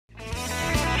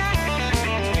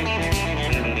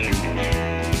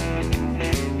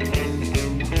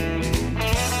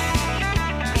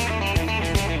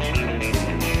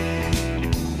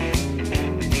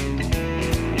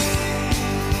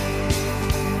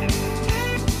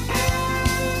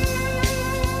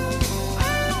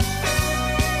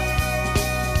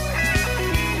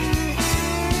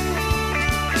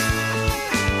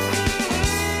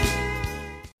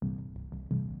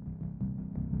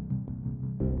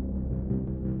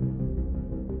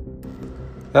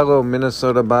Hello,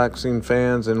 Minnesota boxing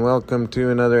fans, and welcome to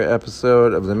another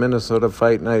episode of the Minnesota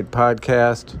Fight Night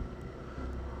podcast.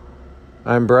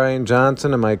 I'm Brian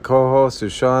Johnson, and my co-host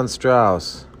is Sean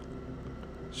Strauss.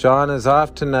 Sean is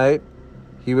off tonight.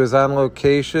 He was on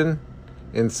location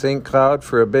in St. Cloud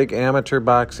for a big amateur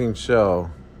boxing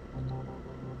show.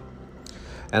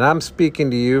 And I'm speaking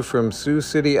to you from Sioux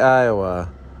City,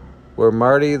 Iowa, where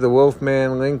Marty the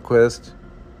Wolfman Lindquist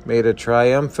made a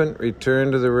triumphant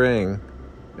return to the ring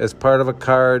as part of a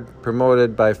card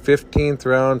promoted by 15th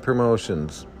Round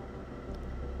Promotions.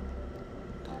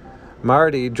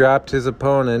 Marty dropped his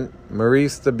opponent,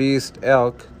 Maurice the Beast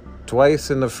Elk,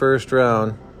 twice in the first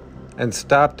round and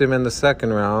stopped him in the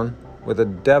second round with a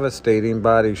devastating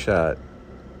body shot.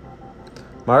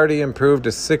 Marty improved to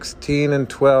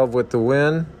 16-12 with the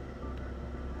win,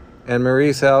 and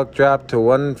Maurice Elk dropped to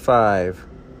 1-5.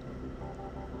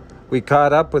 We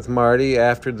caught up with Marty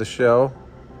after the show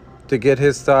to get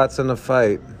his thoughts on the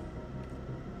fight.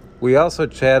 We also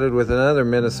chatted with another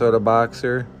Minnesota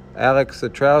boxer, Alex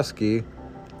Zatrowski,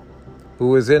 who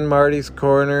was in Marty's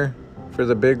corner for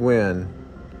the big win.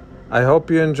 I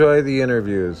hope you enjoy the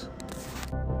interviews.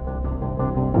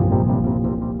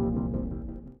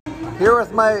 Here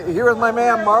with my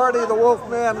man Marty the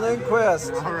Wolfman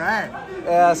Lindquist. All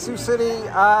right. Sioux City,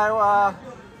 Iowa.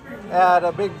 At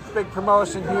a big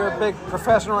promotion here, big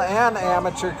professional and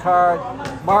amateur card.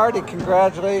 Marty,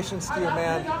 congratulations to you,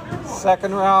 man.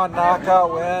 Second round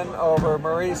knockout win over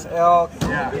Maurice Elk.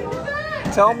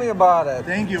 Yeah. Tell me about it.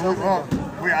 Thank you. Well,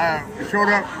 we showed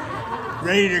up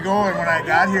ready to go, and when I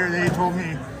got here, they told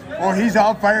me, "Oh, he's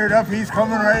all fired up. He's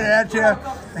coming right at you,"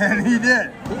 and he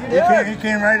did. He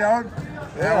came right out.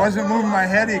 Yeah. I wasn't moving my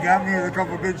head. He got me with a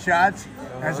couple good shots.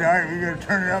 I said, all right, we got to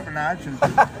turn it up a notch. And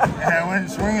I went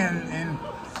swinging, and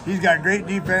he's got great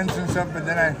defense and stuff, but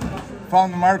then I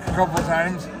found the mark a couple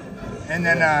times. And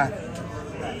then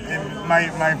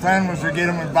my plan was to get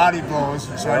him with body blows.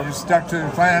 So I just stuck to the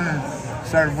plan and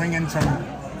started winging some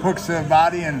hooks to the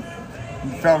body, and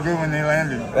it felt good when they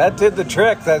landed. That did the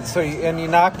trick. And you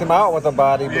knocked him out with a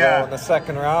body blow in the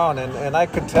second round. And I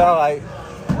could tell, I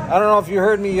don't know if you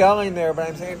heard me yelling there, but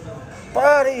I'm saying,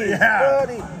 Buddy.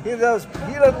 He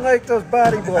doesn't like those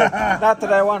body blows. Not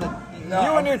that I want to. No.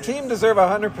 You and your team deserve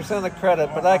 100% of the credit,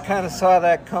 but I kind of saw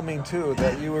that coming too.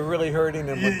 That you were really hurting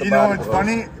him with the body blows.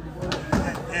 Funny?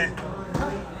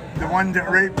 The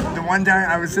one time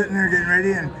I was sitting there getting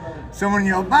ready, and someone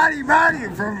yelled "body"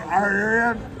 from our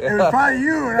area. It was probably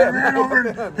you, and I ran over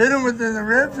and hit him within the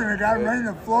ribs, and I got him right in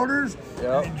the floaters.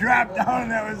 Yep. And he dropped down,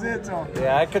 and that was it. So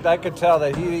yeah, I could tell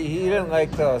that he didn't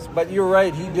like those. But you're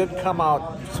right, he did come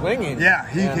out swinging. Yeah,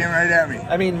 he came right at me.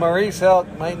 I mean, Maurice Elk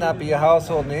might not be a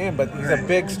household name, but he's a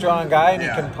big, strong guy, and he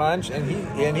can punch. And he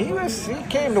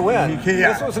came to win.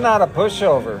 This was not a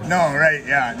pushover. No, right?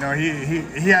 Yeah, no,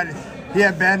 he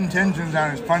had bad intentions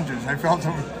on his punches. I felt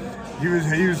him. He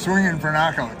was swinging for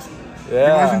knockouts. Yeah.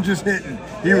 He wasn't just hitting.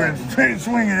 He was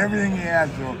swinging everything he had.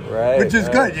 So, which is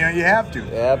good. You know, you have to.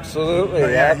 Absolutely.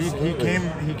 But yeah, absolutely.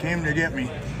 He came to get me.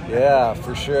 Yeah,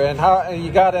 for sure. And how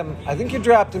you got him? I think you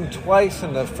dropped him twice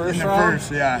in the first round. In the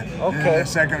first, yeah. Okay. And in the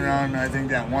second round, I think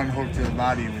that one hook to the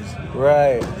body was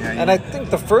right. Yeah, and I think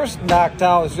the first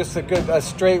knockdown was just a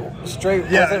straight. Yeah,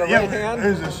 was it a right hand? It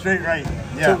was a straight right.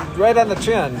 Yeah. So right on the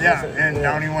chin. Yeah, and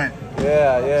down he went.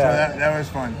 Yeah. So that was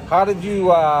fun. How did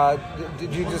you?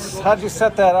 How'd you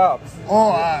set that up?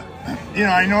 Oh,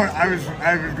 I know I was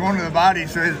going to the body,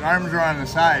 so his arms were on the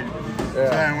side. Yeah.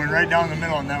 So I went right down the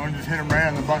middle, and that one just hit him right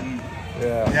on the button.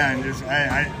 Yeah. Yeah, and just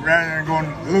I rather than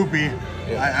going loopy,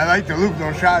 I like to loop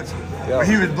those shots. Yeah. But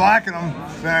he was blocking them,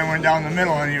 so then I went down the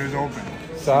middle, and he was open.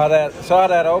 Saw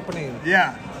that opening.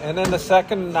 Yeah. And then the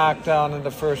second knockdown in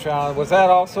the first round, was that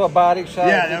also a body shot?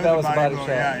 Yeah, that was a body shot.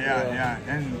 Yeah.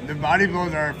 And the body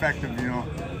blows are effective, you know.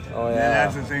 Oh yeah.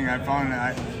 That's the thing. I found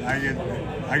that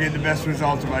I get the best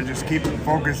results if I just keep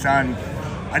focused on.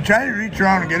 I try to reach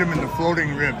around and get them in the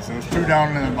floating ribs, those two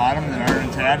down in the bottom that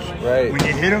aren't attached. Right. When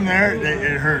you hit them there,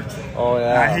 it hurts. Oh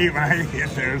yeah. I hate when I get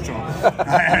there, so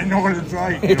I know what it's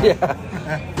like. You know?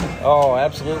 Yeah. Oh,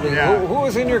 absolutely. Yeah. Who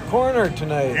was in your corner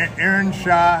tonight? Aaron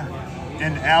Shaw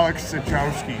and Alex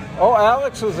Zatrowski. Oh,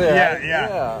 Alex was there.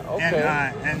 Yeah. Okay.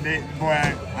 And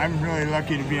I'm really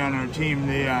lucky to be on our team.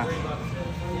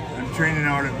 I'm training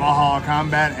out at Valhalla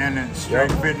Combat and at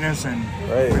Strike Fitness, and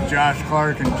with Josh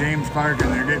Clark and James Clark,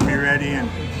 and they're getting me ready and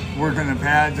working the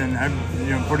pads, and I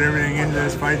put everything into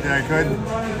this fight that I could.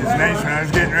 It's nice when I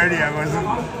was getting ready.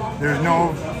 There's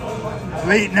no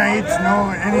late nights, no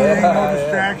anything, no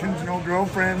distractions, no no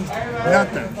girlfriends,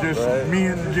 nothing. Just me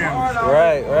in the gym.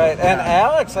 Right. And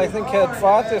Alex, I think, had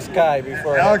fought this guy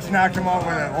before. Alex knocked him out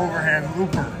with an overhand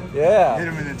looper. Yeah. Hit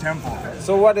him in the temple.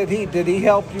 So what did he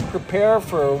help you prepare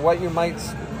for what you might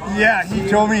Yeah, he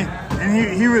told me,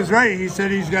 and he was right. He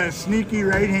said he's got a sneaky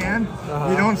right hand.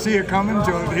 You don't see it coming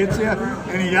until it hits you,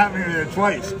 and he got me with it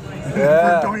twice.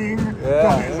 Yeah.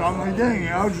 So I'm like, dang,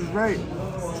 Alex is right.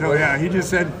 So yeah, he just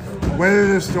said, weather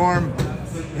the storm.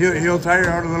 He'll tire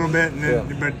out a little bit, and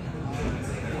then, but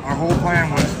our whole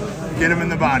plan was get him in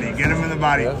the body.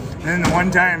 Yeah. And then the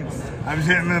one time I was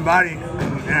hitting him in the body,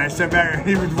 and I stepped back, and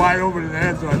he was wide open in the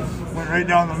head, so I went right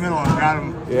down the middle and got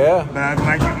him. Yeah. But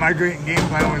my great game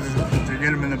plan was to get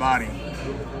him in the body.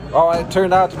 Oh, it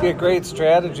turned out to be a great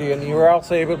strategy, and you were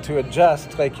also able to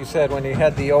adjust, like you said, when you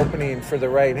had the opening for the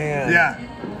right hand.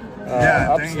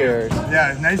 Yeah, upstairs.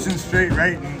 Yeah, nice and straight,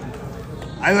 right? And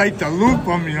I like to loop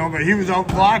him, but he was out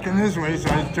blocking this way, so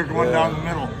I took one down the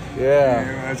middle. Yeah.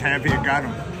 And I was happy it got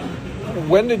him.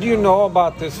 When did you know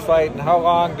about this fight, and how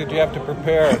long did you have to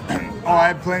prepare? I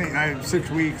had 6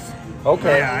 weeks.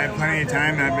 Okay. Yeah, I had plenty of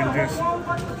time. I've been just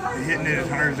hitting it as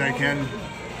hard as I can.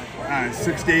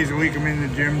 6 days a week I'm in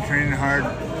the gym training hard.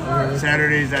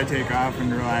 Saturdays I take off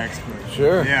and relax. But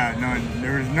Sure. Yeah,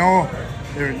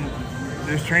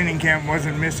 this training camp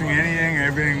wasn't missing anything.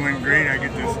 Everything went great. I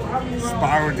could just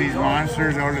spar with these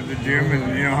monsters out at the gym,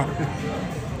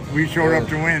 and we showed up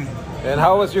to win. And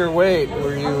how was your weight?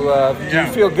 Were you? Do you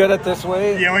feel good at this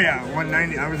weight? Yeah,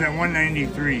 190. I was at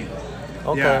 193.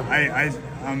 Okay. Yeah,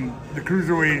 the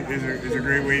cruiserweight is a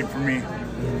great weight for me.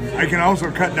 I can also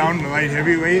cut down to light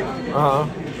heavyweight.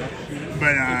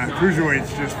 But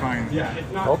cruiserweight's just fine.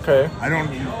 Okay. I don't.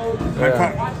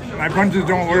 My punches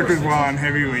don't work as well on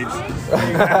heavyweights.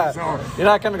 So you're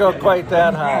not going to go quite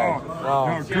that high.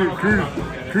 No.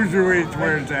 Cruiserweight's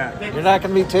where it's at. You're not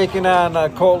going to be taking on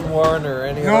Colton Warner or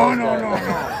any of those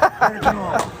guys.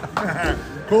 No.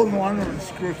 Colton Warner would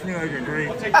squish me like a grape.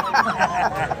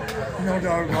 No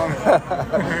doubt about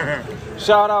it.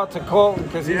 Shout out to Colton,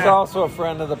 because he's also a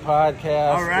friend of the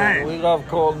podcast. All right. We love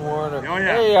Colton Warner. Oh,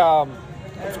 yeah.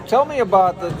 Hey, tell me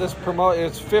about this promotion.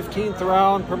 It's 15th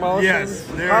round promotion. Yes.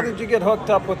 How did you get hooked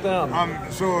up with them?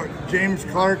 So James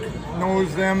Clark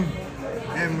knows them,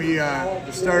 and we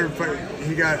started fight.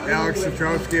 He got Alex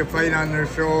Satrowski a fight on their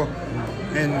show,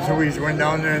 and so we went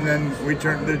down there, and then we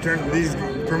turned. These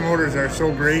promoters are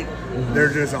so great. They're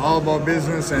just all about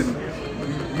business and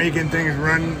making things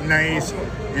run nice,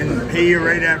 and pay you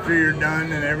right after you're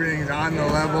done, and everything's on the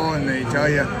level, and they tell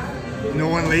you, no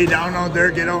one lay down out there,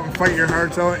 get out and fight your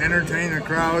hearts out, entertain the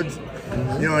crowds,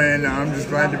 and I'm just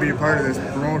glad to be a part of this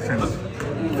promotion.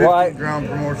 15th round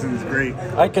promotion is great.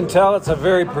 I can tell it's a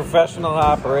very professional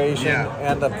operation,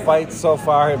 and the fights so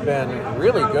far have been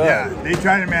really good. Yeah, they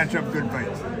try to match up good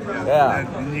fights.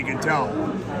 And you can tell.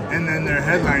 And then their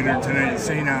headliner tonight,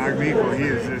 Sioux, he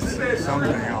is just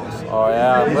something else. Oh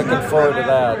yeah, I'm looking forward to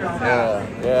that.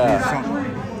 Yeah. He's something.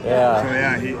 Yeah.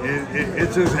 So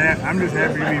it's just I'm just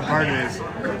happy to be part of this.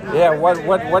 Yeah.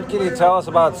 What can you tell us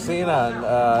about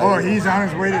Cena? He's on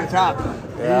his way to the top.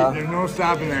 Yeah. There's no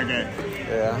stopping that guy.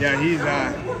 Yeah.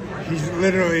 He's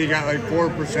literally got like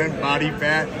 4% body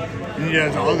fat, and he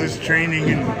does all this training,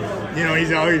 and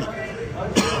he's always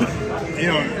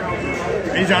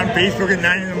he's on Facebook at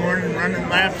 9 in the morning running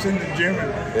laps in the gym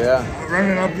and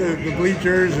running up the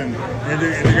bleachers, and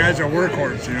the guy's a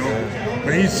workhorse,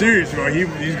 But he's serious,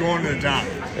 he's going to the top.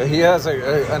 He has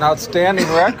an outstanding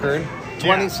record,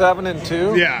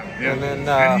 27-2. Yeah. And then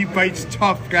and he fights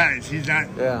tough guys. These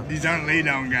aren't lay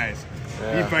down guys.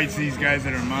 He fights these guys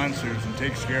that are monsters and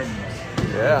takes care of them.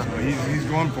 Yeah. So he's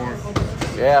going for it.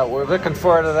 Yeah, we're looking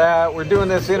forward to that. We're doing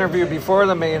this interview before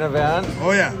the main event.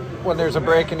 Oh yeah. When there's a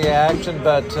break in the action,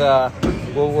 but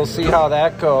we'll see how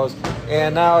that goes.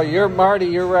 And now Marty,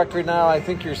 your record now, I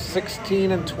think you're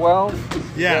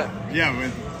 16-12. Yeah. You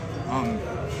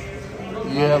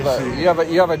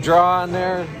have a draw in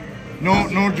there.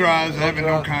 No draws. I have a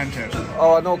no contest.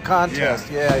 Oh, no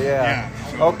contest. Yeah.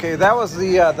 So, okay, that was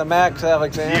the Max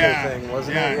Alexander thing,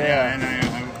 wasn't it? Yeah. And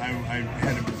I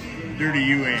had a dirty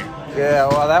UA. Yeah,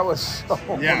 well, that was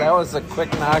that was a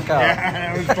quick knockout. Yeah,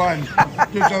 that was fun.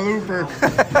 Just a looper.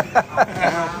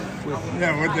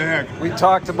 What the heck? We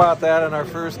talked about that in our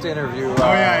first interview.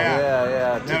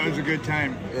 Yeah. That was a good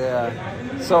time. Yeah.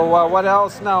 So what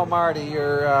else now, Marty?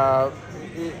 You're, I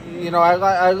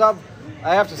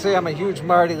have to say I'm a huge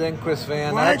Marty Lindquist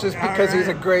fan. Not just because he's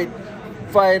a great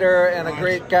fighter and a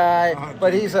great guy,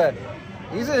 but he's an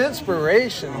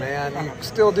inspiration, man. You're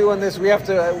still doing this. We have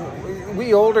to,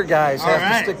 we older guys have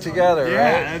right. to stick together,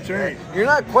 Yeah, right? that's right. You're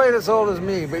not quite as old as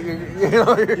me, but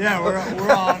you're Yeah, we're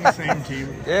all on the same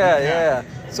team. Yeah.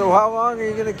 So how long are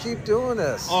you going to keep doing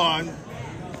this? Oh, I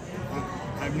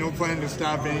have no plan to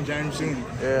stop anytime soon.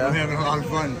 Yeah. I'm having a lot of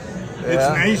fun. Yeah.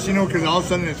 It's nice, because all of a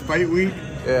sudden it's fight week.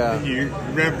 Yeah. And you're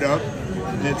revved up.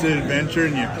 And it's an adventure,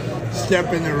 and you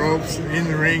step in the ropes in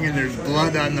the ring, and there's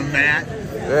blood on the mat.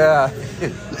 Yeah.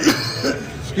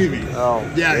 Excuse me. Oh.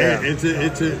 Yeah. It's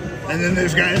a, and then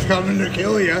there's guys coming to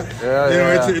kill you.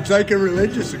 Yeah. It's like a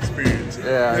religious experience.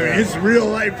 Yeah. It's real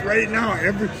life right now.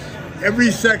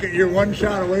 Every second you're one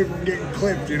shot away from getting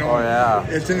clipped, Oh, yeah.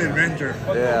 It's an adventure.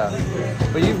 Yeah.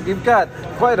 But you've got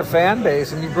quite a fan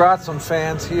base, and you brought some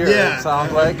fans here, Yeah, it sounds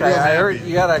I'm like. real I heard happy.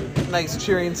 you got a nice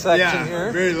cheering section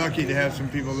here. Very lucky to have some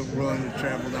people that are willing to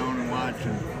travel down and watch.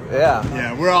 And,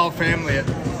 Yeah. we're all family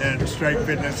at Strike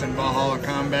Fitness and Valhalla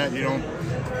Combat.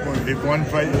 If one's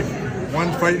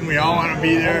fighting, we all want to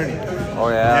be there. And, Oh,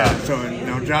 yeah. So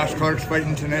Josh Clark's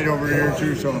fighting tonight over here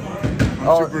too. So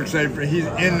I'm super excited. He's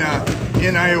in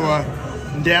Iowa,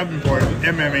 Davenport,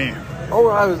 MMA. Oh,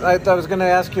 I was going to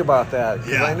ask you about that,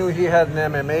 because Yeah. I knew he had an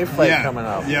MMA fight coming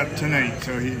up. Yep, tonight.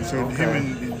 So him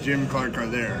and Jim Clark are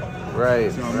there.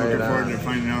 Right. So I'm looking forward to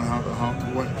finding out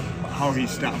how he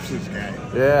stops this guy.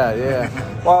 Yeah.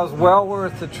 Well, it's well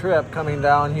worth the trip coming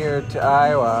down here to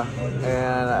Iowa,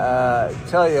 and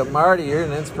tell you, Marty, you're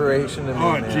an inspiration to me,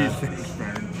 man. Geez, thanks,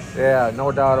 Brian. Yeah,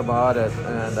 no doubt about it.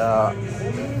 And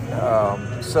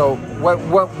so,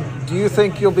 what do you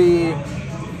think you'll be?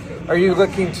 Are you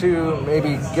looking to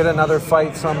maybe get another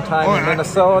fight sometime in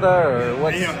Minnesota, or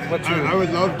what's your? I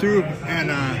would love to, and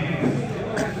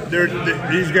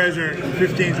these guys are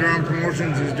 15th Round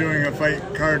Promotions is doing a fight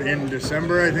card in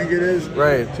December, I think it is.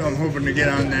 Right. So I'm hoping to get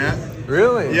on that.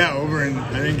 Really? Yeah, over in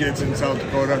I think it's in South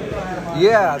Dakota.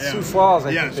 Yeah, Sioux Falls.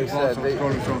 I think Sioux they Falls, said. South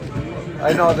Dakota. So.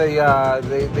 I know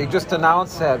they just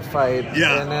announced that fight,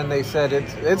 and then they said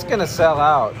it's going to sell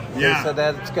out. Yeah. They said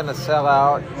that it's going to sell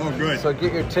out. Oh, good. So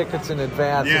get your tickets in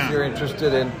advance if you're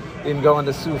interested in going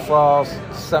to Sioux Falls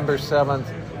December 7th.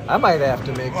 I might have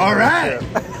to make. All right.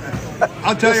 Trip.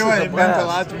 I'll tell you what, it meant a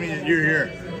lot to me that you're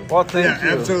here. Well, thank you.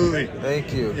 Absolutely.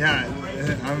 Thank you. Yeah,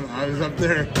 I was up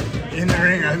there in the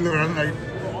ring. I'm like,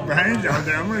 Brian's out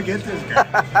there. I'm going to get this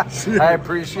guy. I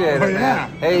appreciate it,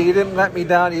 man. Hey, you didn't let me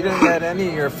down. You didn't let any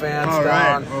of your fans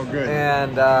down. Oh, good.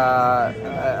 And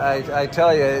I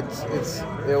tell you,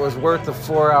 it was worth the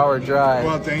 4-hour drive.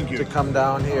 Well, thank you. To come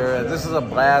down here. This is a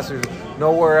blast. There's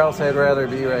nowhere else I'd rather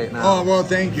be right now. Oh, well,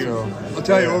 thank you. So, I'll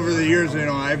tell you, over the years,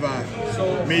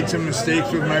 I've made some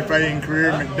mistakes with my fighting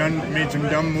career, made some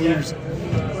dumb moves,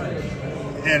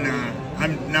 and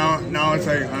I'm now it's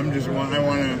like I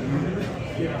want to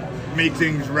make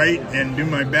things right and do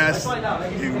my best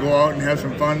and go out and have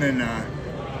some fun and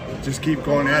just keep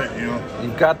going at it,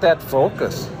 You've got that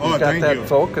focus. Oh, You've got thank that you.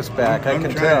 focus back. I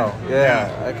can tell.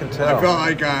 Yeah, I can tell. I felt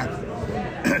like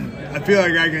I feel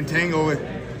like I can tangle with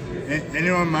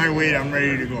anyone my weight. I'm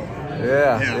ready to go.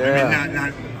 Yeah.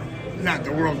 I mean, not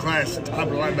the world class top of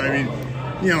the line, but I mean,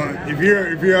 if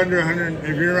you're under 100,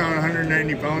 if you're around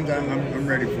 190 pounds, I'm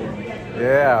ready for it.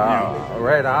 Yeah,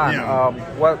 right on. Yeah.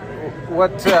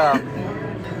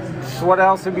 What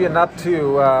else have you been up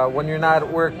to when you're not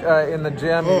at work in the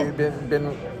gym? Oh. You've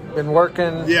been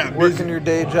working, busy. working your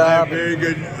day job. Very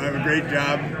good. I have a great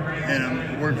job, and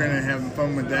I'm working and having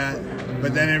fun with that.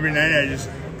 But then every night I just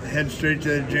head straight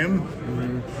to the gym,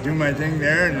 do my thing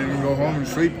there, and then go home and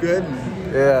sleep good,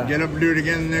 and get up and do it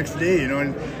again the next day. And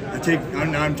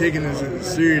I'm taking this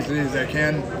as seriously as I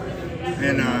can.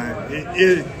 And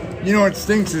what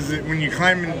stinks is that when you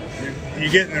climb in, you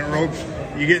get in the ropes,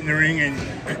 you get in the ring, and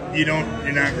you're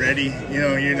not ready.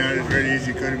 You're not as ready as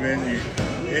you could have been.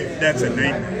 That's a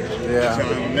nightmare. Yeah. So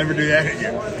I'll never do that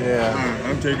again. Yeah.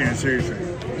 I'm taking it seriously.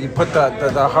 You put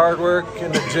the hard work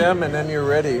in the gym, and then you're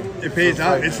ready. It pays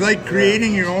out. It's like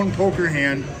creating your own poker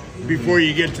hand before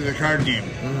you get to the card game.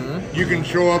 You can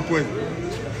show up with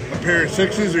a pair of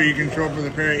sixes, or you can show up with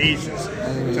a pair of aces.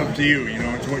 It's up to you.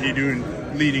 It's what you do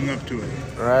leading up to it.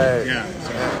 Right. Yeah.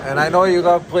 So. And I know you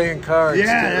love playing cards.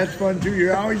 Yeah, too. that's fun too.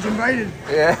 You're always invited.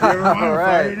 Yeah. You ever want All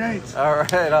right. Friday nights. All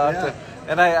right. I'll have to.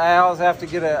 And I always have to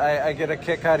get I get a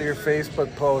kick out of your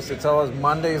Facebook post. It's always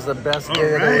Monday's the best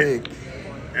day of the week.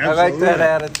 Absolutely. I like that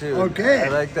attitude. Okay. I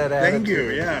like that attitude. Thank you.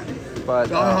 Yeah. But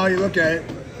it's all how you look at it.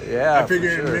 Yeah. I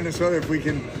figure in Minnesota, if we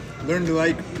can learn to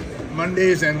like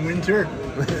Mondays and winter,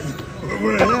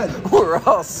 we're ahead. We're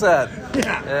all set.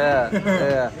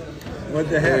 Yeah. What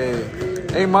the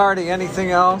heck? Hey, Marty.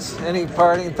 Anything else? Any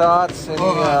parting thoughts?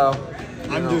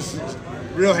 I'm just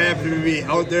real happy to be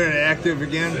out there and active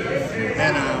again,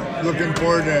 and looking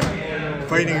forward to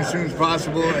fighting as soon as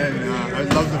possible, and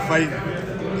I'd love to fight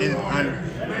on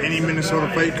any Minnesota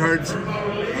fight cards.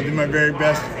 I'll do my very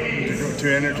best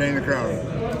to entertain the crowd.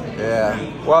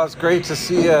 Yeah. Well, it's great to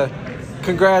see you.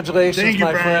 Congratulations, Thank you,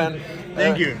 my Brian. friend.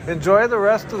 Thank you. Enjoy the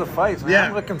rest of the fights, man. Yeah.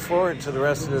 I'm looking forward to the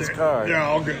rest of this card. They're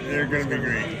all good. They're going to be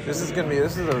great. This is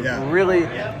a really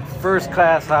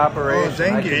first-class operation. Oh,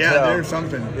 thank you. Yeah, there's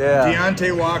something. Yeah.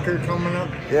 Deontay Walker coming up.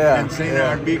 Yeah. And St.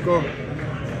 Arbico.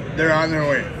 They're on their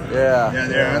way. Yeah. Yeah,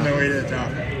 they're on their way to the top.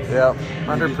 Yep,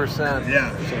 100%.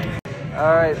 Yeah.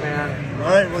 All right, man. All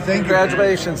right, well, thank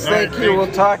Congratulations. you. Thank you.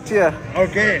 We'll talk to you.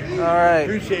 Okay. All right.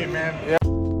 Appreciate it, man. Yeah.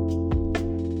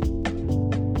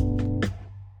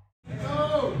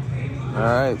 All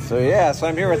right, so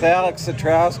I'm here with Alex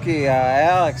Satrowski.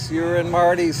 Alex, you were in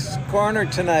Marty's corner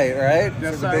tonight, right?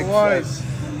 Yes, I was.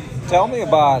 Fight. Tell me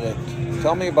about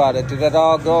it. Did it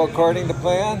all go according to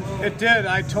plan? It did.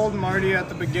 I told Marty at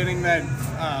the beginning that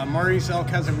Marty's elk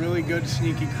has a really good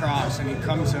sneaky cross, and he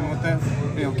comes in with it.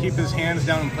 Keep his hands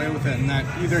down and play with it, and that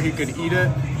either he could eat it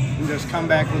and just come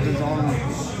back with his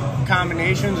own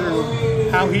combinations, or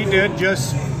how he did,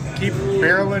 just keep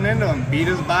barreling into him, beat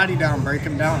his body down, break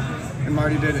him down. And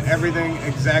Marty did everything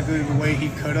exactly the way he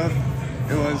could have.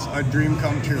 It was a dream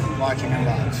come true watching him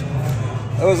box.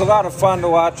 It was a lot of fun to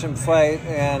watch him fight,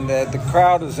 and the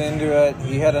crowd was into it.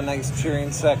 He had a nice cheering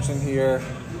section here.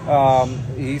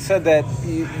 He said that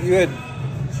you had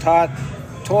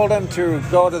told him to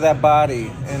go to that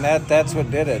body, and that's what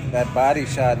did it. That body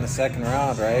shot in the second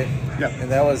round, right? Yep.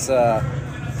 And that was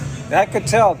I could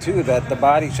tell too that the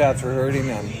body shots were hurting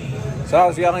him. So I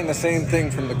was yelling the same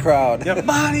thing from the crowd. Yep.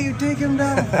 Body, take him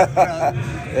down.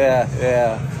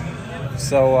 Yeah.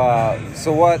 So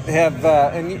what have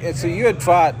so you had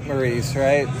fought Maurice,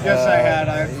 right? Yes, I had.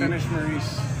 I finished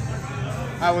Maurice.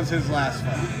 I was his last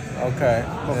fight. Okay.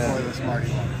 Before this Marty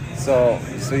one.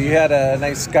 So you had a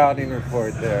nice scouting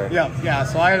report there. Yeah.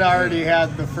 So I had already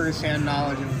had the first-hand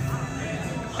knowledge of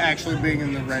actually being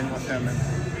in the ring with him and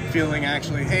feeling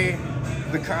actually, hey,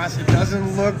 the cross, it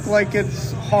doesn't look like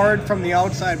it's hard from the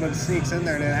outside, but it sneaks in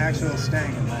there and it actually will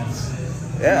sting. And that's,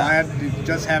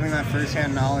 just having that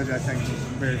first-hand knowledge, I think, was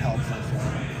very helpful for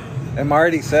him. And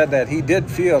Marty said that he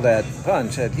did feel that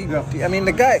punch. That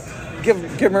the guy,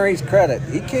 give Maurice credit.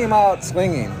 He came out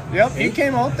swinging. Yep, he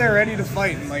came out there ready to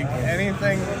fight. Like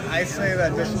anything, I say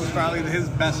that this was probably his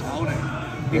best outing.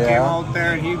 He came out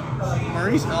there and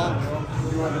Maurice Elk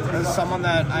is someone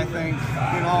that I think,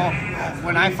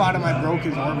 when I fought him, I broke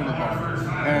his orbital bone.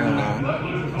 And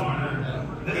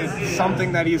it's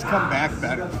something that he's come back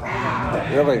better from.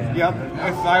 Really? Yep.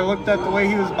 If I looked at the way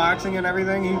he was boxing and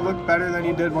everything, he looked better than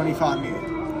he did when he fought me.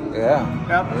 Yeah.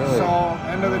 Yep. Really? So,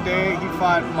 end of the day, he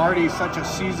fought Marty, such a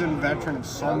seasoned veteran of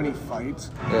so many fights.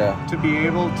 Yeah. To be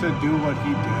able to do what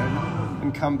he did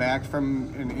and come back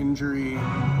from an injury,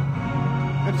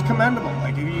 it's commendable.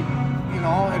 Like,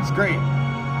 it's great.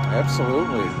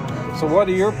 Absolutely. So what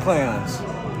are your plans?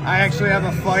 I actually have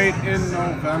a fight in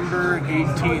November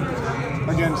 18th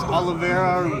against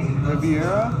Oliveira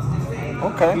Riviera.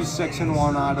 Okay. He's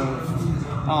 6-1 out of,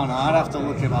 I don't know, I'd have to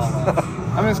look it all up.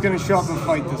 I'm just going to show up and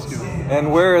fight this dude.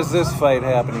 And where is this fight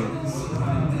happening?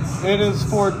 It is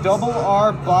for Double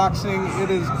R Boxing. It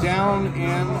is down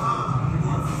in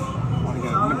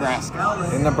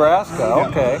Nebraska. In Nebraska,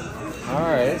 okay. All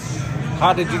right.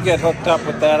 How did you get hooked up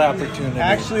with that opportunity?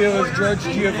 Actually, it was George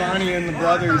Giovanni and the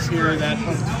brothers here that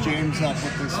hooked James up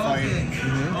with this fight.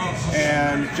 Mm-hmm.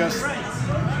 And just,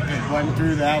 it went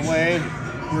through that way.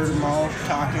 Word of mouth,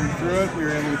 talking through it. We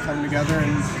were able to come together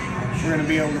and we're going to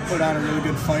be able to put on a really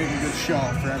good fight and a good show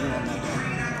for everyone that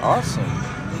day. Awesome.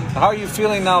 How are you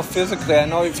feeling now physically? I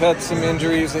know you've had some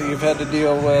injuries that you've had to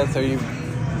deal with. Are you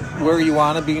where you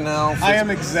want to be now? I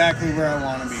am exactly where I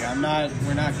want to be.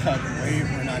 We're not cutting weight.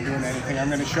 We're not doing anything. I'm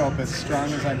going to show up as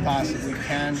strong as I possibly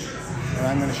can, and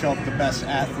I'm going to show up the best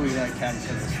athlete I can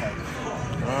for this fight.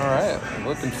 All right.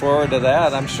 Looking forward to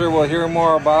that. I'm sure we'll hear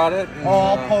more about it. And,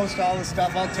 I'll post all the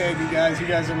stuff. I'll tag you guys. You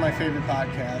guys are my favorite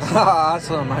podcast.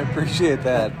 Awesome. I appreciate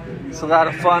that. It's a lot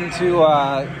of fun to,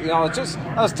 I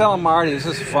was telling Marty, it's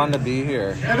just fun to be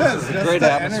here. It is. It's a great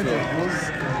atmosphere.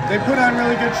 They put on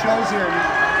really good shows here.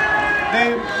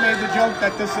 They made the joke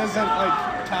that this isn't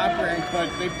like top ranked,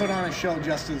 but they put on a show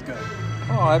just as good.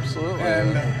 Oh, absolutely.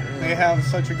 And they have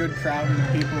such a good crowd of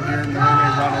people here and the way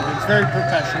they run it. It's very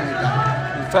professionally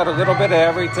done. You've had a little bit of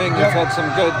everything. You've had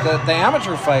some good, the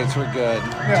amateur fights were good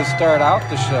to start out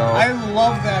the show. I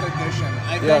love that addition.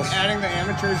 I think adding the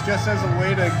amateurs just as a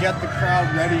way to get the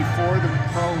crowd ready for the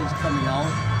pros coming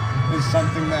out is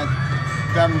something that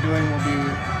them doing will be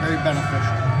very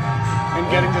beneficial. And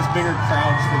getting just bigger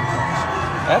crowds for the pros.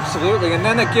 Absolutely, and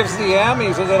then it gives the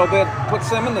Ammies a little bit, puts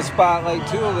them in the spotlight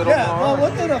too a little more. Yeah, well,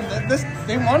 look at them.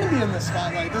 They want to be in the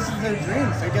spotlight. This is their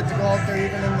dreams. They get to go out there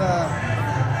even in the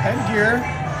headgear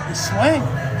and swing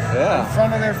in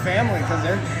front of their family because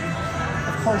they're,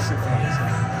 of course, their families.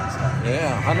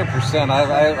 Yeah, 100%.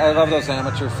 I love those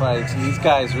amateur fights. These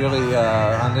guys really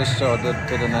on this show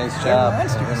did a nice job.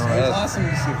 It's awesome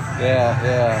to see.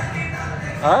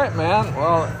 Yeah. All right, man.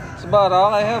 Well, that's about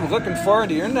all I have. Looking forward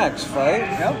to your next fight.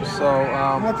 Yep. So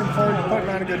I'm looking forward to putting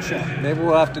on a good show. Maybe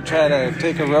we'll have to try to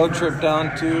take a road trip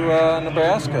down to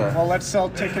Nebraska. Well, let's sell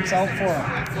tickets out for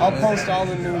them. I'll post all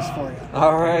the news for you.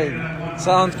 All right.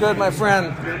 Sounds good, my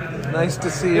friend. Nice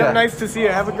to see you. Yeah, nice to see you.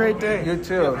 Have a great day. You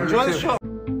too. Enjoy the show.